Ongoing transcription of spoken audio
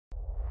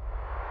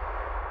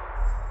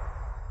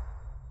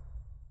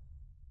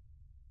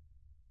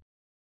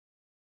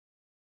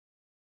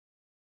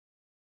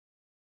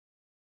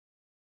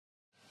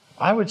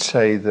I would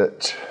say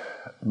that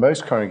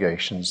most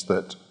congregations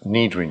that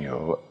need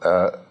renewal,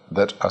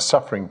 that are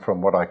suffering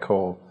from what I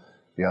call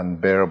the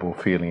unbearable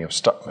feeling of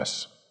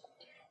stuckness,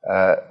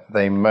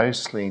 they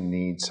mostly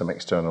need some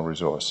external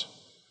resource.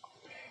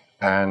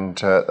 And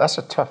that's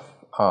a tough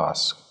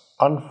ask.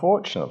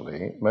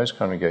 Unfortunately, most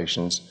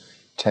congregations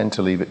tend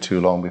to leave it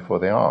too long before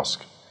they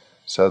ask.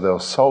 So they'll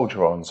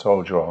soldier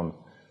on,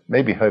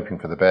 maybe hoping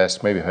for the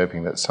best, maybe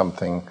hoping that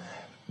something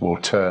will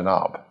turn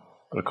up.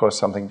 But of course,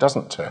 something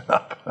doesn't turn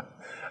up.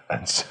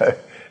 And so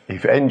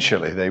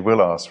eventually they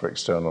will ask for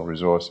external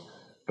resource,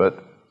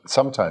 but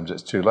sometimes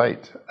it's too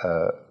late.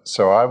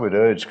 So I would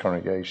urge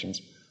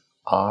congregations,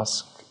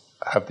 ask,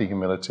 have the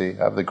humility,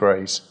 have the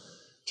grace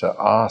to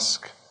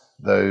ask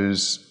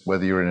those,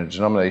 whether you're in a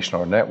denomination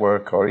or a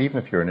network, or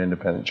even if you're an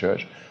independent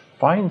church,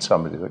 find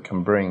somebody that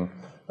can bring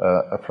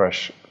a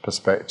fresh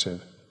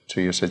perspective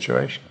to your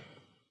situation.